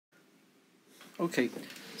Okay,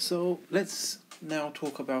 so let's now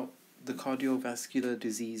talk about the cardiovascular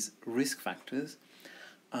disease risk factors.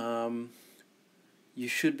 You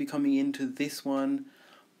should be coming into this one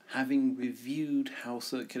having reviewed how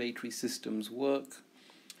circulatory systems work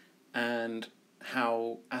and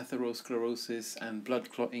how atherosclerosis and blood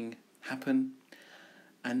clotting happen.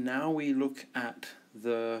 And now we look at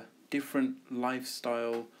the different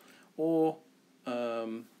lifestyle or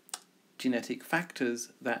genetic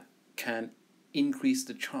factors that can increase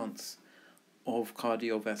the chance of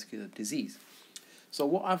cardiovascular disease. So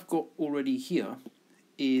what I've got already here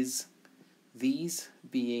is these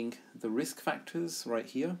being the risk factors right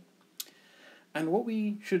here. And what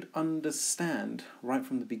we should understand right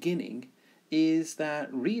from the beginning is that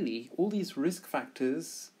really all these risk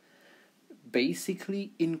factors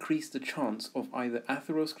basically increase the chance of either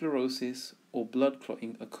atherosclerosis or blood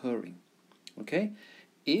clotting occurring. Okay?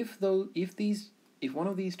 If one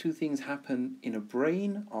of these two things happen in a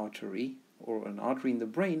brain artery or an artery in the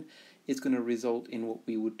brain, it's going to result in what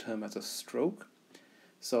we would term as a stroke.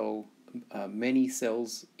 So many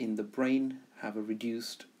cells in the brain have a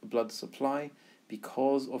reduced blood supply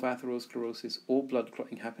because of atherosclerosis or blood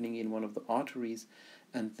clotting happening in one of the arteries,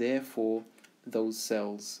 and therefore those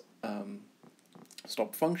cells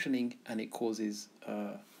stop functioning, and it causes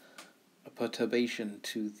a perturbation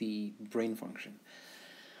to the brain function.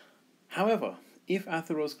 However, if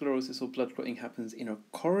atherosclerosis or blood clotting happens in a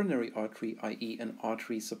coronary artery, i.e. an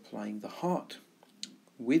artery supplying the heart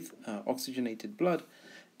with oxygenated blood,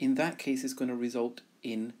 in that case it's going to result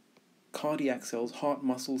in cardiac cells, heart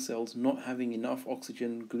muscle cells, not having enough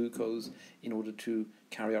oxygen, glucose in order to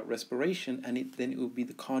carry out respiration, and then it will be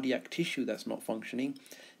the cardiac tissue that's not functioning,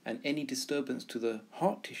 and any disturbance to the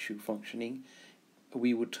heart tissue functioning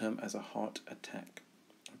we would term as a heart attack.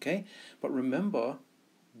 Okay, but remember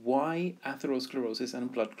why atherosclerosis and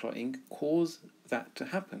blood clotting cause that to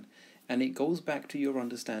happen, and it goes back to your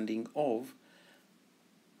understanding of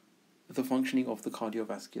the functioning of the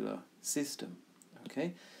cardiovascular system.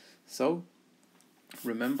 Okay, so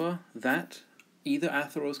remember that either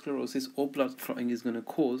atherosclerosis or blood clotting is going to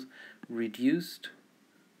cause reduced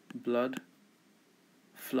blood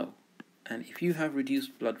flow, and if you have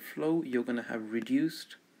reduced blood flow, you're going to have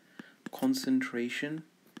reduced concentration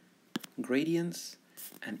gradients,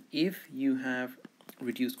 and if you have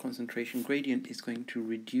reduced concentration gradient, it's going to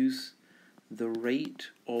reduce the rate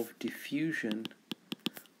of diffusion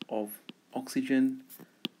of oxygen,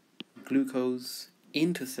 glucose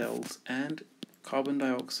into cells, and carbon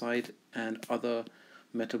dioxide and other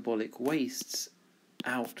metabolic wastes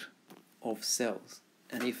out of cells.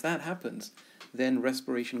 And if that happens, then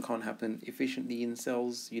respiration can't happen efficiently in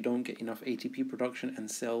cells, you don't get enough ATP production, and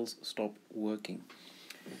cells stop working.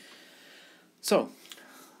 So,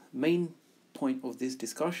 main point of this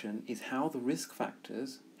discussion is how these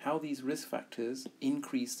risk factors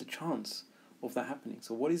increase the chance of that happening.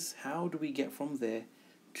 So how do we get from there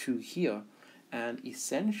to here? And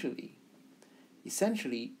essentially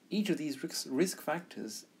each of these risk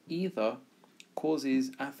factors either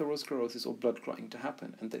causes atherosclerosis or blood clotting to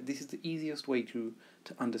happen, and this is the easiest way to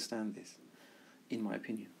understand this, in my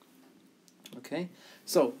opinion. Okay,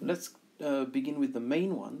 so let's begin with the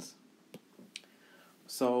main ones.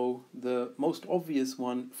 So the most obvious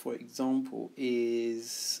one, for example,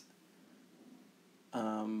 is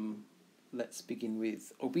let's begin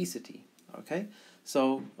with obesity. Okay,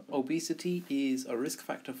 so obesity is a risk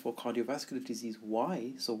factor for cardiovascular disease.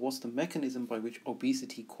 Why? So what's the mechanism by which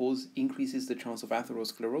obesity increases the chance of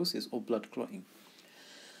atherosclerosis or blood clotting?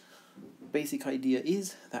 Basic idea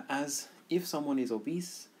is that if someone is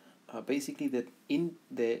obese, basically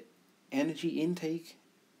their energy intake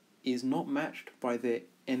is not matched by their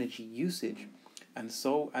energy usage, and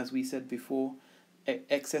so, as we said before,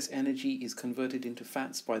 excess energy is converted into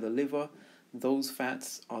fats by the liver. Those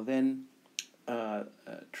fats are then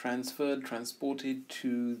transported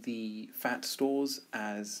to the fat stores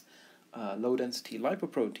as low-density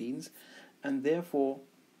lipoproteins, and therefore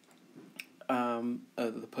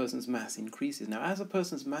the person's mass increases. Now, as a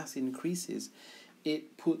person's mass increases,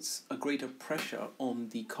 it puts a greater pressure on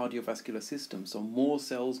the cardiovascular system. So more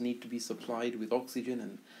cells need to be supplied with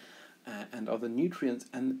oxygen and other nutrients,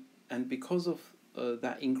 and because of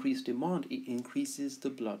that increased demand, it increases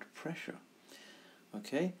the blood pressure.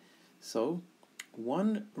 Okay, so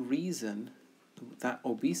one reason that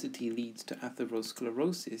obesity leads to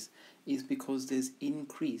atherosclerosis is because there's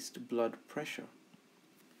increased blood pressure.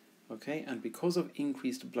 Okay, and because of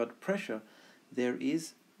increased blood pressure, there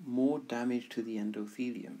is more damage to the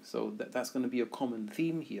endothelium. So that's going to be a common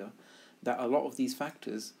theme here, that a lot of these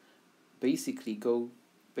factors basically go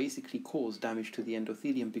basically cause damage to the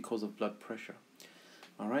endothelium because of blood pressure.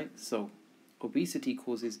 All right, so obesity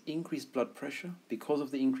causes increased blood pressure. Because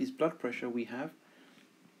of the increased blood pressure, we have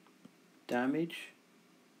damage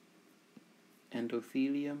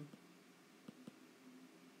endothelium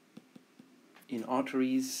in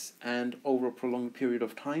arteries, and over a prolonged period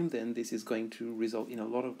of time, then this is going to result in a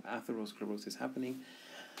lot of atherosclerosis happening.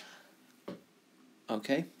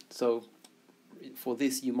 Okay, so for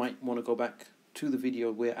this you might want to go back to the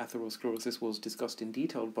video where atherosclerosis was discussed in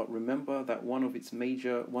detail, but remember that one of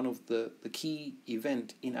the key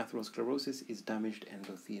event in atherosclerosis is damaged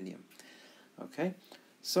endothelium. Okay,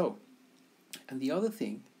 so, and the other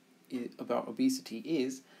thing about obesity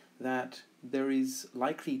is that there is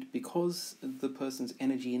likely, because the person's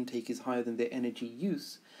energy intake is higher than their energy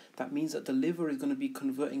use, that means that the liver is going to be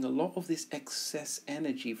converting a lot of this excess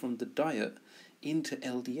energy from the diet into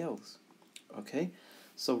LDLs. Okay,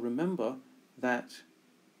 so remember that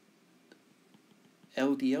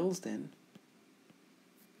LDLs,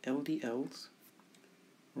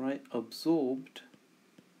 right, absorbed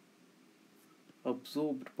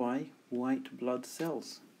by white blood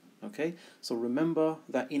cells. Okay, so remember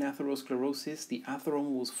that in atherosclerosis, the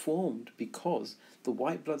atheroma was formed because the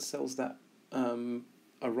white blood cells that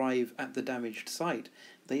arrive at the damaged site,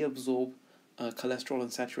 they absorb cholesterol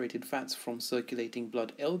and saturated fats from circulating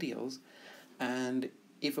blood LDLs, and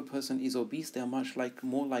if a person is obese, they are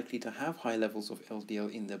more likely to have high levels of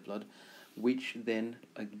LDL in their blood, which then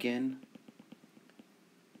again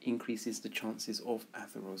increases the chances of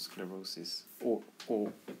atherosclerosis, or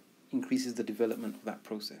increases the development of that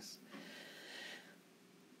process.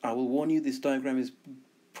 I will warn you, this diagram is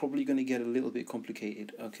probably going to get a little bit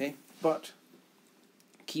complicated, okay? But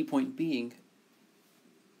key point being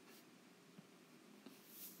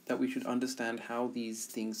that we should understand how these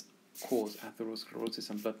things cause atherosclerosis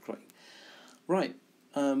and blood clotting. Right,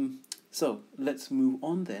 so let's move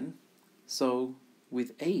on then. So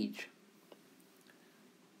with age,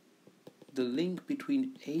 the link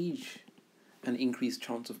between age and increased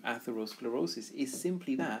chance of atherosclerosis is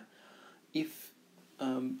simply that if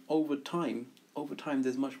over time you're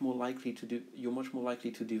much more likely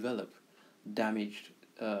to develop damaged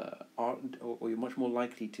or you're much more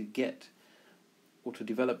likely to get or to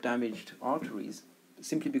develop damaged arteries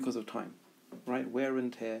simply because of time, right? Wear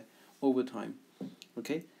and tear over time.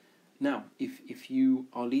 Okay, now if you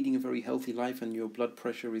are leading a very healthy life and your blood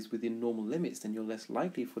pressure is within normal limits, then you're less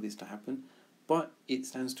likely for this to happen, but it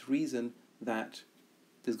stands to reason that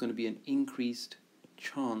there's going to be an increased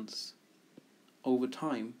chance over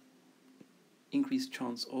time, increased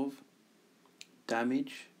chance of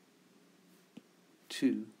damage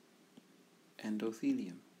to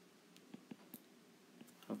endothelium.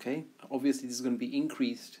 Okay, obviously this is going to be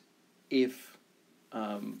increased if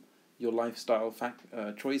your lifestyle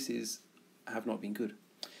choices have not been good.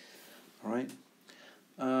 All right,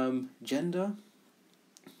 gender.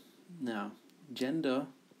 Now, gender.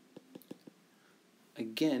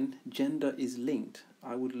 Again, gender is linked.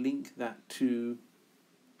 I would link that to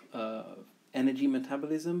energy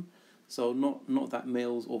metabolism. So not that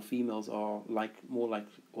males or females are more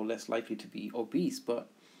likely or less likely to be obese, but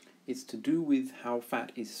it's to do with how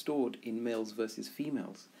fat is stored in males versus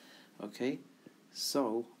females. Okay,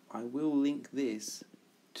 so I will link this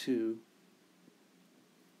to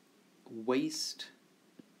waist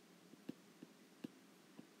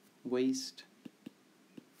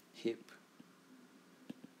hip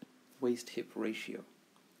ratio.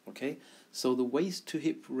 Okay, so the waist to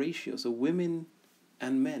hip ratio, so women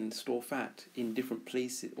and men store fat in different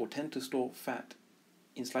places, or tend to store fat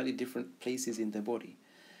in slightly different places in their body.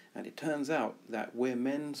 And it turns out that where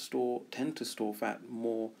men tend to store fat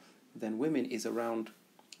more than women is around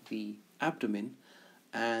the abdomen,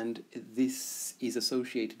 and this is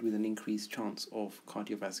associated with an increased chance of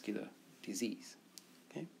cardiovascular disease.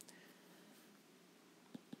 Okay.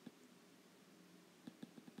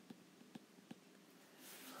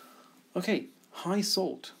 Okay, high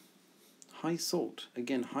salt.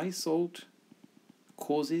 Again, high salt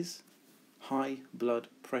causes high blood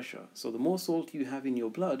pressure. So the more salt you have in your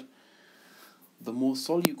blood, the more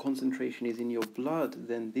solute concentration is in your blood,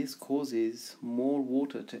 then this causes more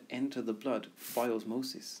water to enter the blood by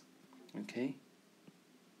osmosis. Okay?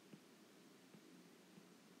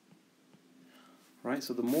 Right,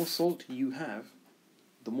 so the more salt you have,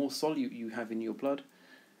 the more solute you have in your blood,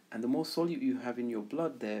 and the more solute you have in your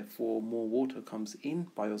blood, therefore more water comes in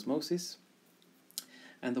by osmosis.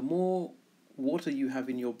 And the more water you have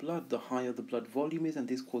in your blood, the higher the blood volume is, and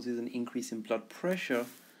this causes an increase in blood pressure,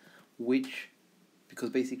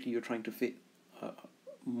 because basically you're trying to fit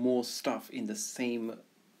more stuff in the same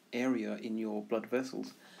area in your blood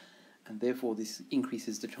vessels, and therefore this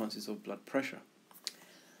increases the chances of blood pressure.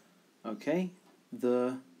 Okay,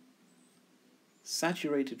 the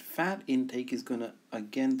saturated fat intake is gonna,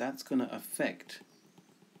 again, that's gonna affect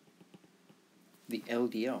the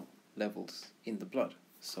LDL levels in the blood.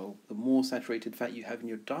 So the more saturated fat you have in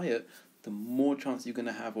your diet, the more chance you're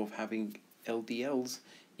gonna have of having LDLs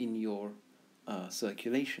in your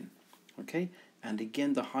circulation. Okay, and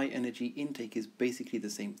again, the high energy intake is basically the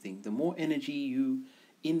same thing. The more energy you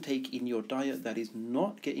intake in your diet that is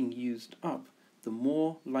not getting used up, the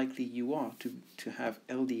more likely you are to have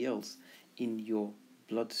LDLs in your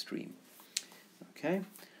bloodstream. Okay,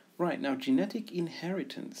 right, now genetic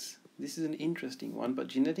inheritance. This is an interesting one, but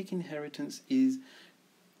genetic inheritance is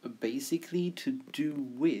basically to do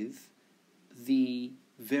with the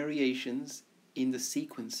variations in the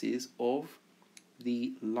sequences of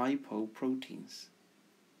the lipoproteins.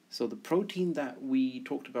 So the protein that we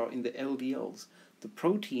talked about in the LDLs, the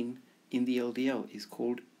protein in the LDL is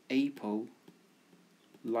called apolipoprotein.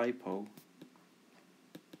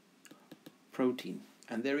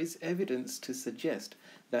 And there is evidence to suggest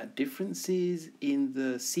that differences in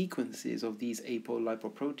the sequences of these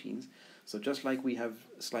apolipoproteins, so just like we have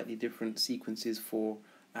slightly different sequences for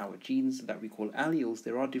our genes that we call alleles,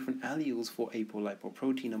 there are different alleles for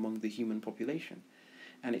apolipoprotein among the human population.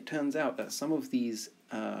 And it turns out that some of these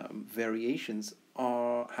variations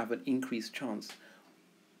have an increased chance,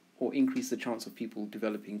 or increase the chance of people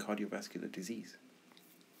developing cardiovascular disease.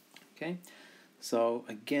 Okay, so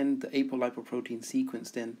again, the apolipoprotein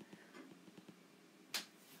sequence then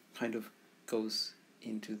kind of goes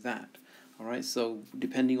into that. All right, so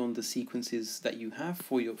depending on the sequences that you have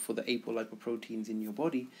for the apolipoproteins in your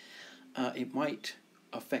body, it might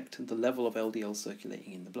affect the level of LDL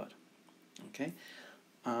circulating in the blood. Okay,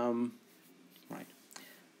 right,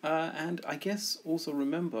 and I guess also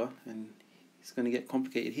remember, and it's going to get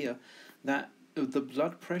complicated here, that the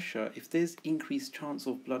blood pressure, if there's increased chance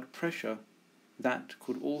of blood pressure, that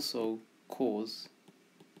could also cause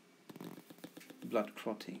blood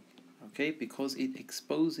clotting. Okay, because it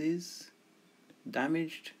exposes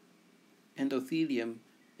damaged endothelium,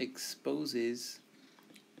 exposes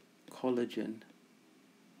collagen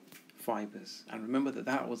fibers. And remember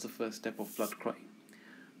that was the first step of blood clotting.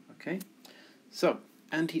 Okay, so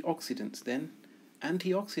antioxidants then.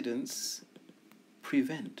 Antioxidants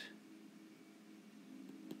prevent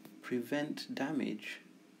damage.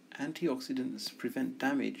 Antioxidants prevent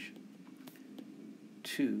damage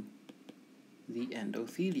to the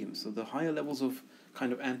endothelium. So the higher levels of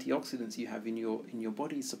kind of antioxidants you have in your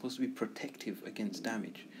body is supposed to be protective against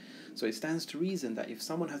damage. So it stands to reason that if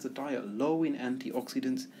someone has a diet low in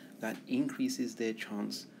antioxidants, that increases their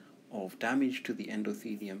chance of damage to the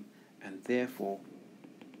endothelium, and therefore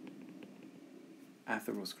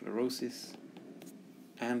atherosclerosis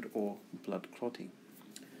and or blood clotting.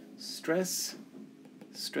 Stress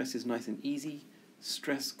is nice and easy.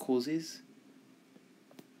 Stress causes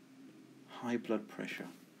high blood pressure.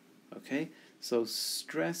 Okay, so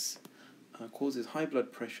stress causes high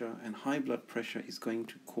blood pressure, and high blood pressure is going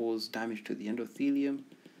to cause damage to the endothelium.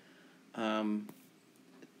 I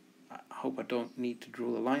hope I don't need to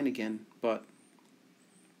draw the line again, but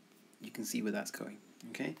you can see where that's going.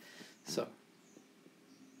 Okay, so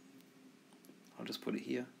I'll just put it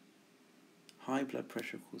here. High blood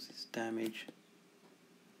pressure causes damage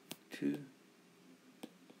to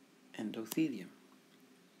endothelium.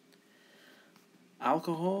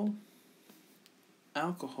 Alcohol,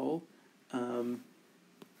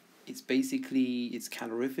 it's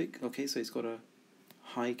calorific. Okay, so it's got a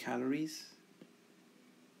high calories,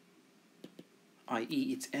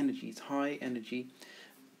 i.e. it's energy, it's high energy.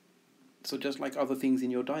 So just like other things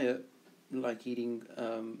in your diet, like eating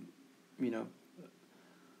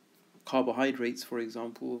carbohydrates, for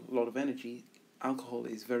example, a lot of energy, alcohol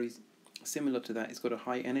is very similar to that. It's got a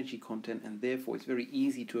high energy content, and therefore it's very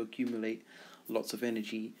easy to accumulate lots of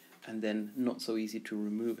energy and then not so easy to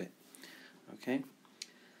remove it. Okay,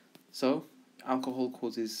 so alcohol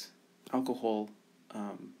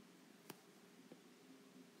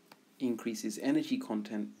increases energy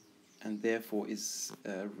content, and therefore is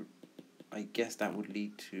I guess that would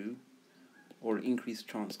lead to or increased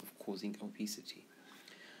chance of causing obesity.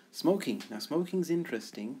 Smoking. Now smoking's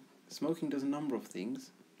interesting. Smoking does a number of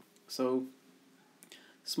things. So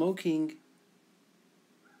smoking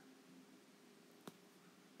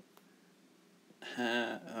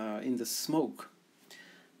in the smoke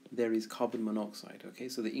there is carbon monoxide. Okay,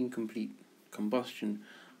 so the incomplete combustion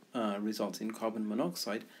results in carbon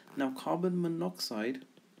monoxide. Now carbon monoxide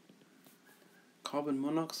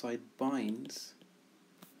binds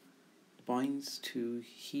binds to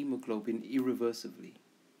hemoglobin irreversibly,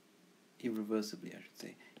 I should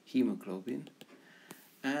say, hemoglobin,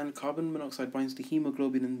 and carbon monoxide binds to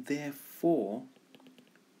hemoglobin, and therefore,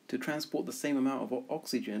 to transport the same amount of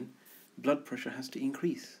oxygen, blood pressure has to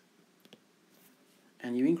increase.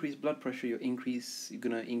 And you increase blood pressure, you're going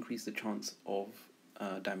to increase the chance of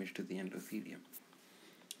damage to the endothelium.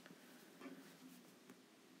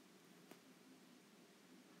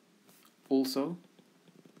 Also,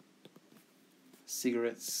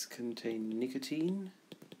 cigarettes contain nicotine,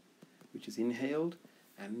 which is inhaled,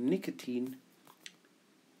 and nicotine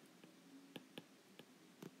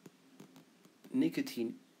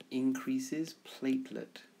increases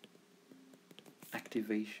platelet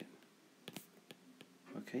activation.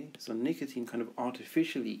 Okay, so nicotine kind of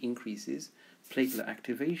artificially increases platelet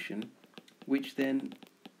activation, which then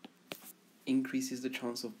increases the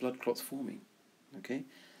chance of blood clots forming. Okay.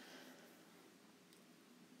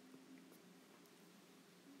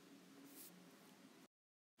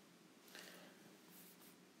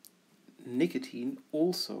 Nicotine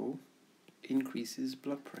also increases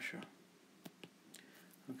blood pressure.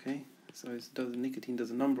 Okay, so nicotine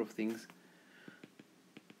does a number of things.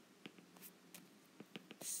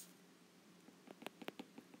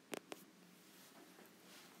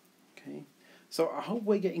 Okay, so I hope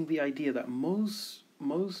we're getting the idea that most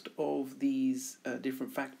of these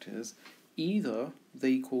different factors, either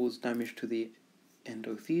they cause damage to the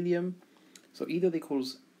endothelium, so either they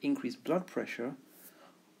cause increased blood pressure,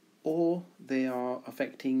 or they are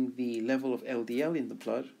affecting the level of LDL in the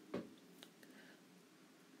blood,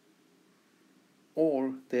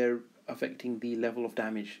 or they're affecting the level of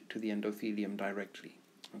damage to the endothelium directly,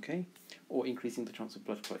 okay, or increasing the chance of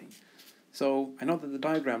blood clotting. So I know that the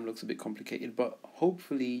diagram looks a bit complicated, but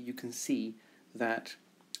hopefully you can see that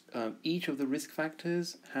each of the risk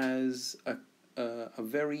factors has a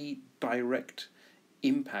very direct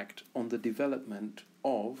impact on the development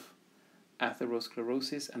of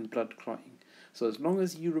atherosclerosis and blood clotting. So as long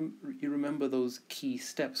as you remember those key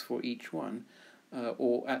steps for each one,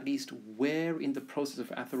 or at least where in the process of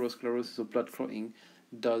atherosclerosis or blood clotting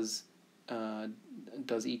does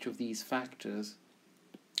each of these factors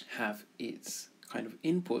have its kind of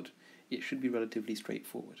input, it should be relatively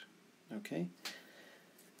straightforward. Okay.